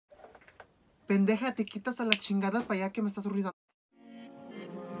Pendeja, te quitas a la chingada para allá que me estás ruidando.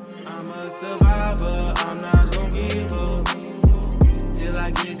 I'm a survivor, I'm not gonna give up till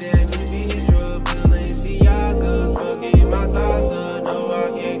I get that new bitch, Balenciagas, fucking my salsa. No,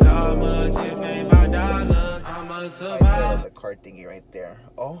 I can't talk much if ain't my dollars. I'm a survivor. The card thingy right there.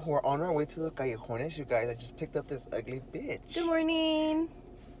 Oh, we're on our way to the Callejones, you guys. I just picked up this ugly bitch. Good morning.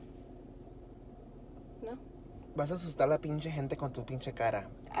 No. Vas a asustar a la pinche gente con tu pinche cara.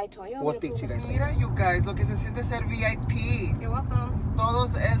 I told you. We'll speak to you guys. Mira, you guys, lo que se siente ser VIP. You're welcome.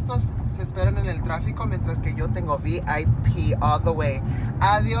 Todos estos se esperan en el tráfico mientras que yo tengo VIP all the way.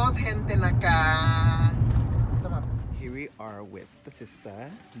 Adiós, gente en acá. Here we are with the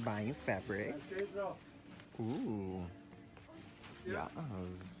sister buying fabric. Ooh. Yes.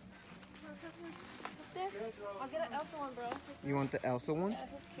 I'll get an Elsa one, bro. You want the Elsa one? Yeah,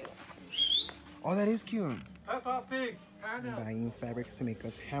 that's cute. Oh, that is cute. Peppa Pig. Buying fabrics to make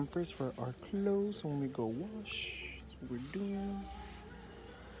us hampers for our clothes when we go wash. That's what we're doing.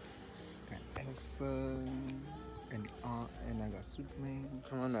 Got Elsa and I got Superman.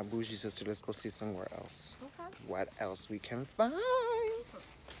 Come on now, bougie sister, let's go see somewhere else. Okay. What else we can find?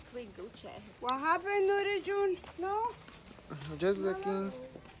 We Gucci. What happened, Nuri June? No? Just looking.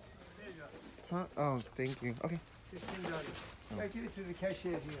 Huh? Oh, thank you. Okay. I give it to the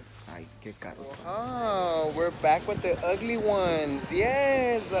cashier here. Ay, qué caro. Oh, we're back with the ugly ones.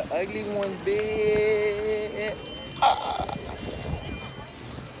 Yes, the ugly ones, bitch. Ah.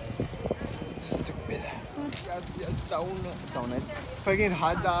 Stupid. Yes, donuts. Fucking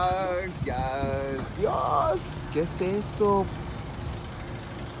hot dogs. Yes. Yes. ¿Qué es eso?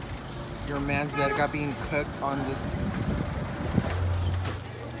 Your man's verga being cooked on this.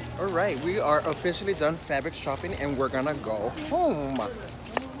 Alright, we are officially done fabric shopping and we're gonna go home.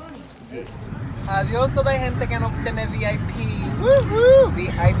 Yeah. Adiós toda gente que no tiene VIP. Woohoo!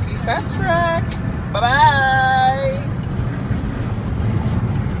 VIP fast track. Bye bye.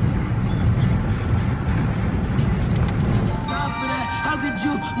 How could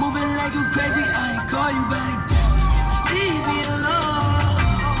you move it like you crazy? I ain't call you back. Leave me alone.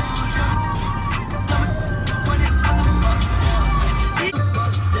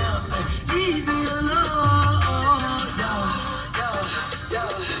 Leave me alone.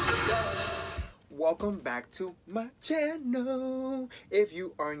 Welcome back to my channel. If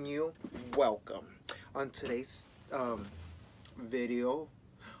you are new, welcome. On today's video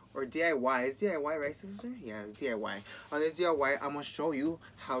or DIY, it's DIY, right, sister? Yeah, it's DIY. On this DIY, I'm gonna show you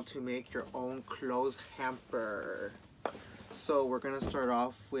how to make your own clothes hamper. So we're gonna start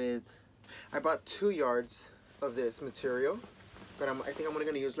off with, I bought 2 yards of this material, but I think I'm only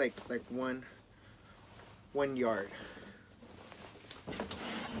gonna use like one yard.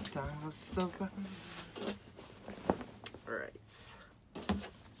 Alright,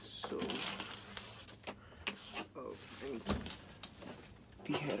 so I need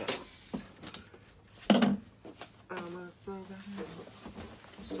tijeras.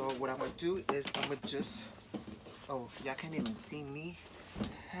 So what I'm gonna do is I'm gonna just, oh, y'all can't even see me.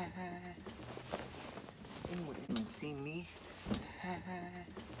 Anyway, you can see me.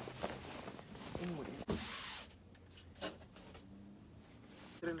 Anyway.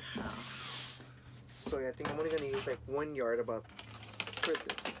 1.5. So yeah, I think I'm only gonna use like 1 yard about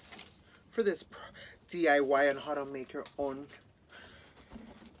for this DIY on how to make your own.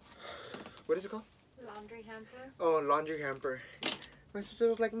 What is it called? Laundry hamper. Oh, laundry hamper. My sister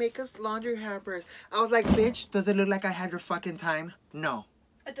was like, make us laundry hampers. I was like, bitch, does it look like I have your fucking time? No.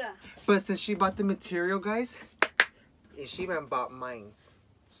 Duh. But since she bought the material, guys, she even bought mine.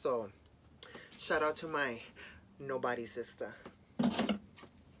 So, shout out to my nobody sister.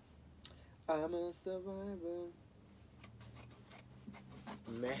 I'm a survivor.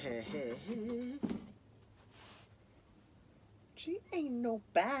 Man. She ain't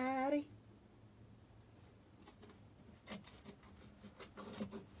nobody.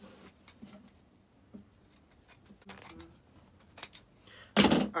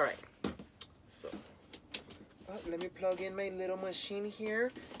 Alright. So, let me plug in my little machine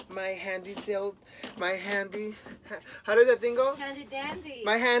here. My handy, how does that thing go? Handy dandy.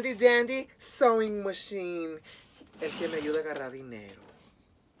 My handy dandy sewing machine. El que me ayuda a agarrar dinero.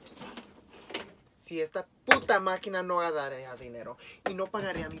 Si esta puta máquina no agarraría dinero y no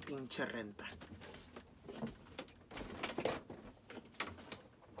pagaría mi pinche renta.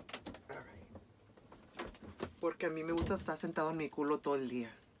 Alright. Porque a mí me gusta estar sentado en mi culo todo el día.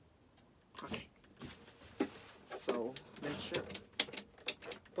 Okay. So, make sure.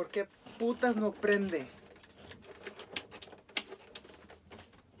 ¿Por qué putas no prende?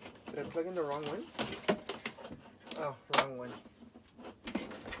 Did I plug in the wrong one? Oh, wrong one.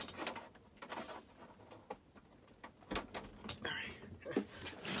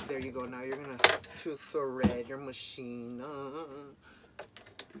 you go. Now you're gonna to thread your machine. Alright.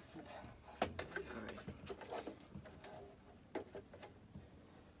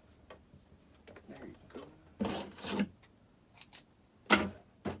 There you go. Alright.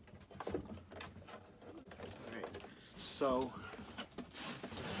 So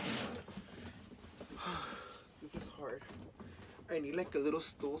this is hard. I need like a little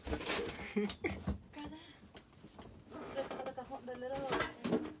stool, sister.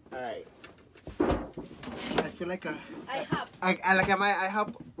 Alright. I feel like I help. I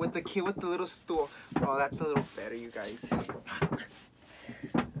help with the kid with the little stool. Oh, that's a little better, you guys.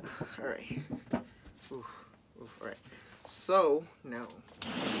 Alright. Oof. Alright. So, now,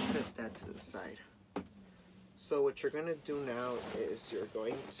 put that to the side. So, what you're going to do now is you're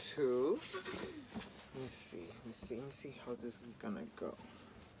going to... Let me see how this is going to go.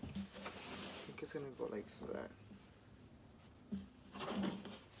 I think it's going to go like that.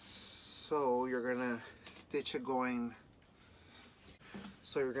 So you're gonna stitch it going.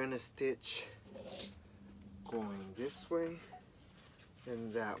 So you're gonna stitch going this way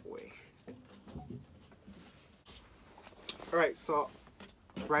and that way. Alright, so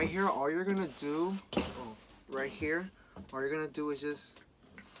right here, all you're gonna do, right here, all you're gonna do is just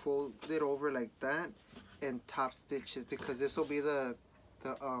fold it over like that and top stitch it, because this will be the I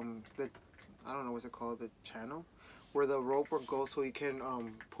don't know what's it called, the channel where the rope will go, so you can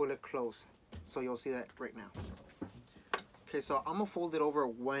pull it close. So you'll see that right now. Okay, so I'm gonna fold it over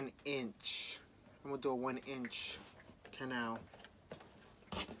 1 inch. I'm gonna do a 1 inch canal.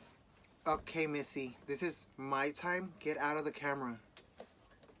 Okay, Missy, this is my time. Get out of the camera.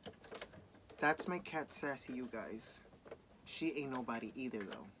 That's my cat Sassy, you guys. She ain't nobody either,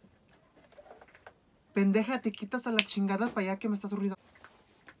 though. Pendeja, te quitas a la chingada para allá que me estás ruido.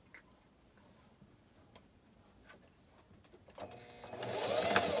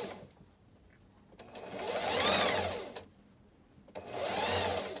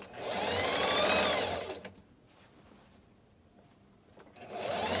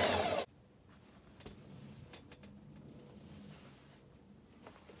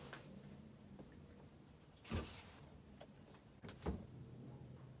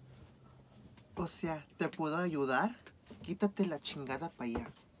 O sea, ¿te puedo ayudar? Quítate la chingada para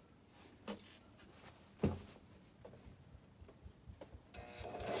allá.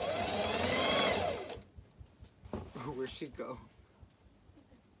 Where'd she go?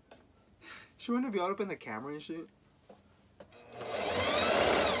 She wanna be all up in the camera and shit.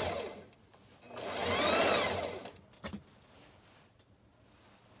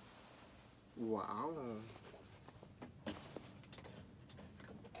 Wow.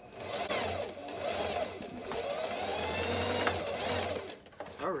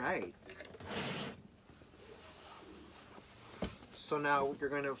 Alright. So now you're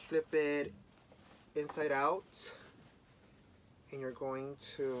going to flip it inside out. And you're going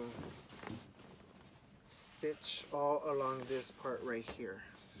to stitch all along this part right here.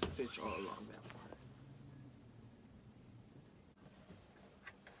 Stitch all along that part.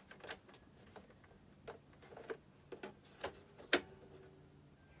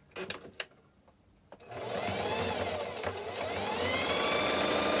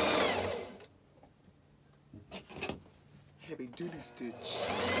 Heavy duty stitch.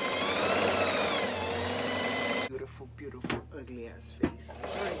 Beautiful, beautiful, ugly ass face.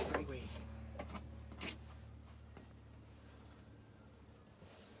 Wait.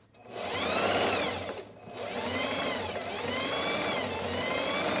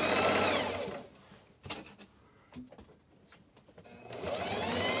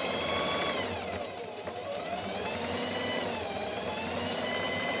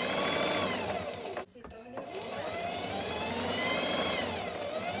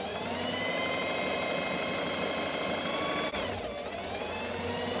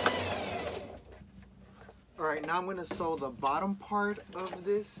 Alright, now I'm going to sew the bottom part of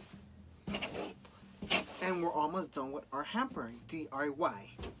this, and we're almost done with our hamper. DIY.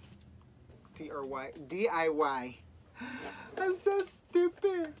 DIY. I'm so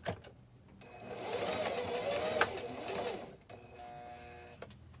stupid.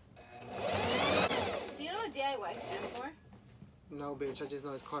 Do you know what DIY stands for? No, bitch, I just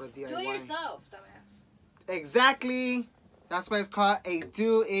know it's called a DIY. Do it yourself, dumbass. Exactly. That's why it's called a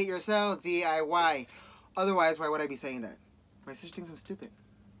do-it-yourself DIY. Otherwise, why would I be saying that? My sister thinks I'm stupid.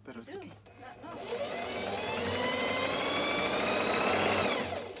 But it's okay.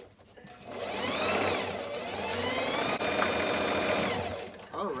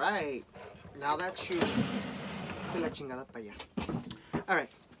 Alright. Now that you... De la chingada pa' allá. Alright.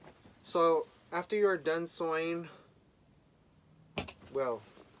 So, after you're done sewing... Well,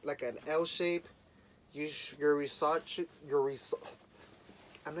 like an L shape. Your result should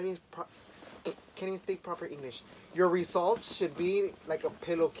I'm not even can't even speak proper English. Your results should be like a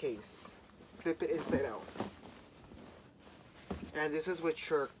pillowcase. Flip it inside out. And this is what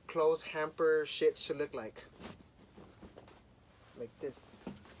your clothes hamper shit should look like. Like this.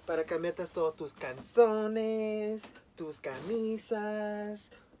 Para que metas todos tus calzones, tus camisas,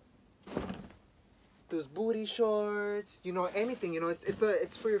 tus booty shorts, you know, anything, you know,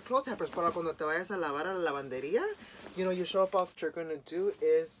 it's for your clothes hampers. Para cuando te vayas a lavar a la lavandería, you know, you show up. What you're gonna do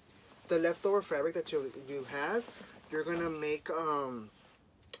is the leftover fabric that you have, you're gonna make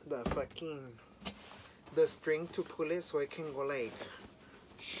the string to pull it so it can go like,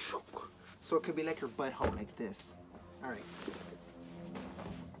 so it could be like your butthole like this. All right.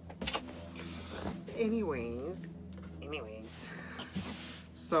 Anyways.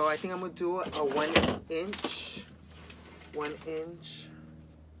 So I think I'm gonna do a 1 inch. 1 inch.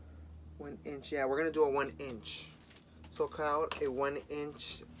 1 inch. Yeah, we're gonna do a 1 inch. So cut out a 1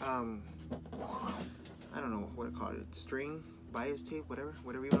 inch. I don't know what to call it. String, bias tape, whatever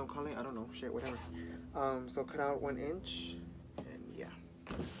you want to call it. I don't know. Shit, whatever. So cut out 1 inch, and yeah.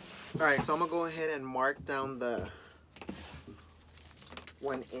 All right. So I'm gonna go ahead and mark down the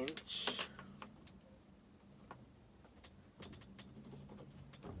 1 inch.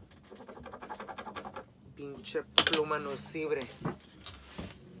 Pinche pluma nocibre.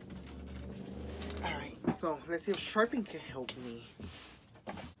 Alright, so let's see if Sharpie can help me.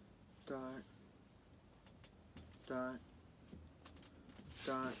 Dot. Dot.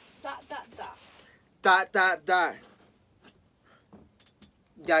 Dot. Dot, dot, dot. Dot, dot, dot.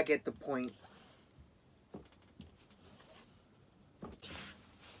 Y'all get the point.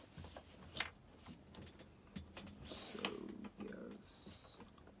 So, yes.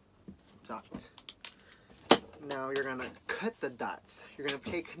 Dot. Now you're gonna cut the dots. You're gonna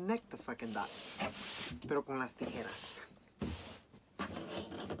connect the fucking dots. Pero con las tijeras.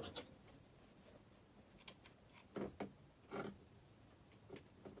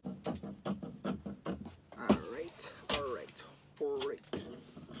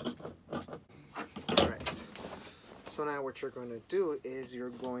 Alright. So now what you're gonna do is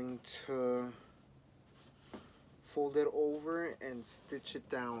you're going to fold it over and stitch it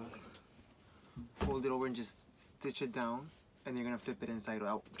down. Fold it over and just stitch it down, and you're gonna flip it inside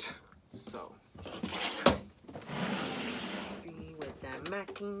out. So, see with that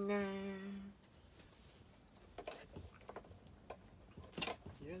máquina.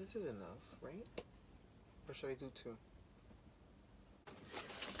 Yeah, this is enough, right? Or should I do 2?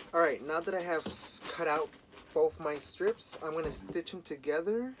 All right, now that I have cut out both my strips, I'm gonna stitch them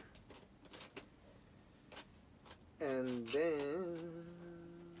together, and then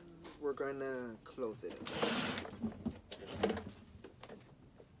we're gonna close it.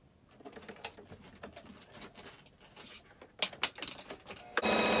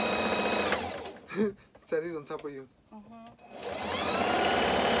 Sassy's on top of you.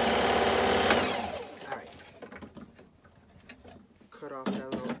 Alright. Cut off that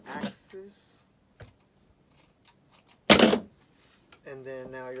little axis. And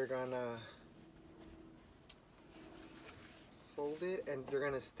then now you're gonna fold it, and you're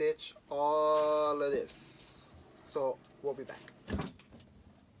gonna stitch all of this. So we'll be back.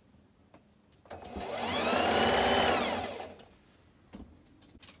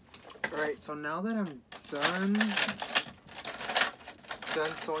 Alright, so now that I'm done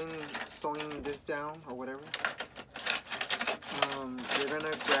sewing this down or whatever,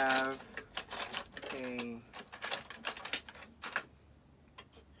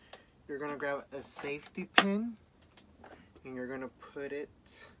 you're gonna grab a safety pin, and you're gonna put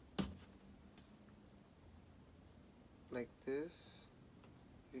it like this.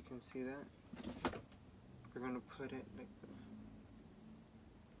 You can see that. You're gonna put it like that.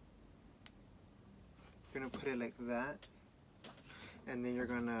 You're gonna put it like that, and then you're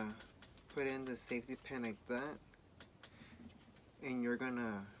gonna put in the safety pin like that, and you're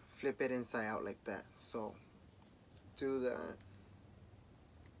gonna flip it inside out like that. So do that.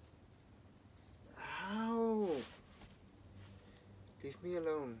 Ow! Leave me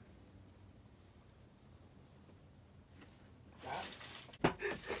alone.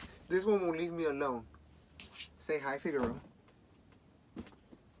 This one will leave me alone. Say hi, Figaro.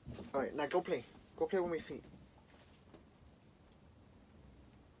 Alright, now go play. Go play with my feet.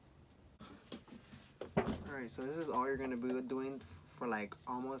 Alright, so this is all you're going to be doing for like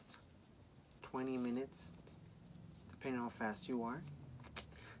almost 20 minutes, depending on how fast you are.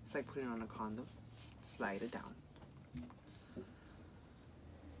 It's like putting on a condom. Slide it down.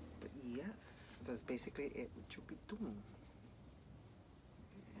 But yes, that's basically it, what you'll be doing.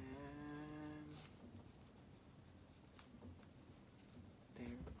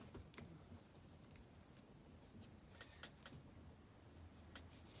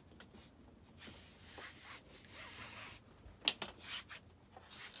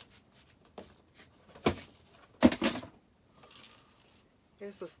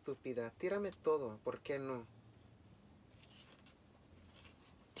 Eso estúpida. Tírame todo. ¿Por qué no?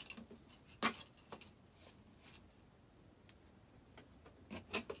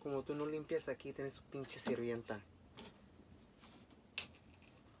 Como tú no limpias aquí, tienes tu pinche sirvienta.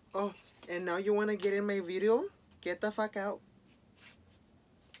 Oh, and now you wanna get in my video? Get the fuck out.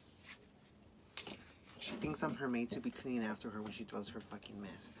 She thinks I'm her maid to be cleaning after her when she does her fucking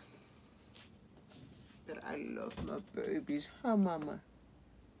mess. But I love my babies. Huh, mama?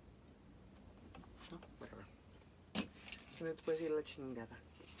 Oh, whatever. Que me puedes ir a la chingada.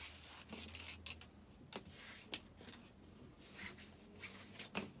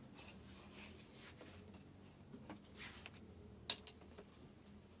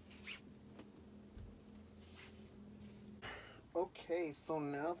 Okay, so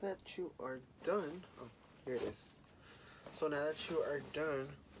now that you are done, oh, here it is. So now that you are done,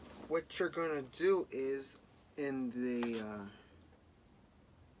 what you're gonna do is in the,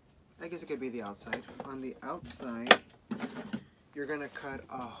 I guess it could be the outside. On the outside, you're gonna cut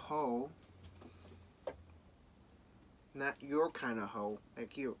a hole. Not your kind of hoe,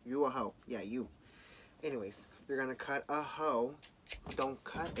 like you a hoe, yeah, you. Anyways, you're gonna cut a hoe. Don't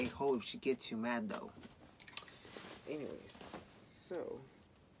cut a hoe if she gets you mad though. Anyways, so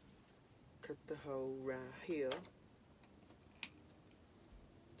cut the hole right here.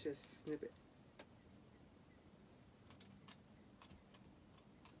 Just snip it.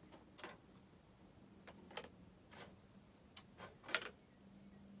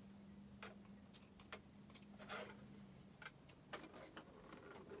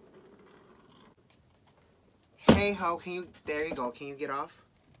 Hey ho, can you, there you go, can you get off?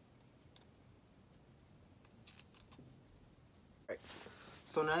 Right.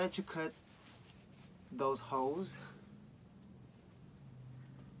 So now that you cut those holes,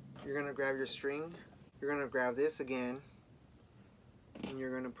 you're gonna grab your string, you're gonna grab this again, and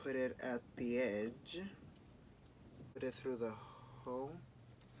you're gonna put it at the edge, put it through the hole,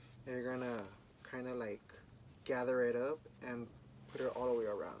 and you're gonna kind of like gather it up and put it all the way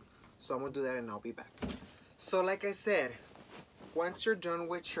around. So I'm gonna do that and I'll be back. So like I said, once you're done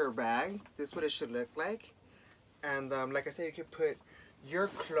with your bag, this is what it should look like. And like I said, you can put your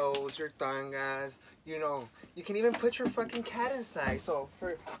clothes, your tangas, you know, you can even put your fucking cat inside. So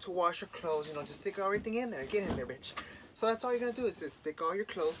to wash your clothes, you know, just stick everything in there. Get in there, bitch. So that's all you're gonna do is just stick all your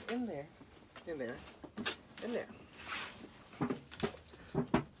clothes in there, in there, in there.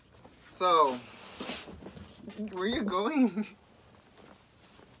 So, where are you going?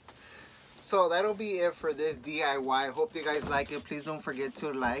 So that'll be it for this DIY. Hope you guys like it. Please don't forget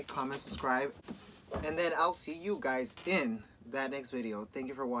to like, comment, subscribe. And then I'll see you guys in that next video. Thank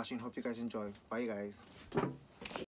you for watching. Hope you guys enjoy. Bye, you guys.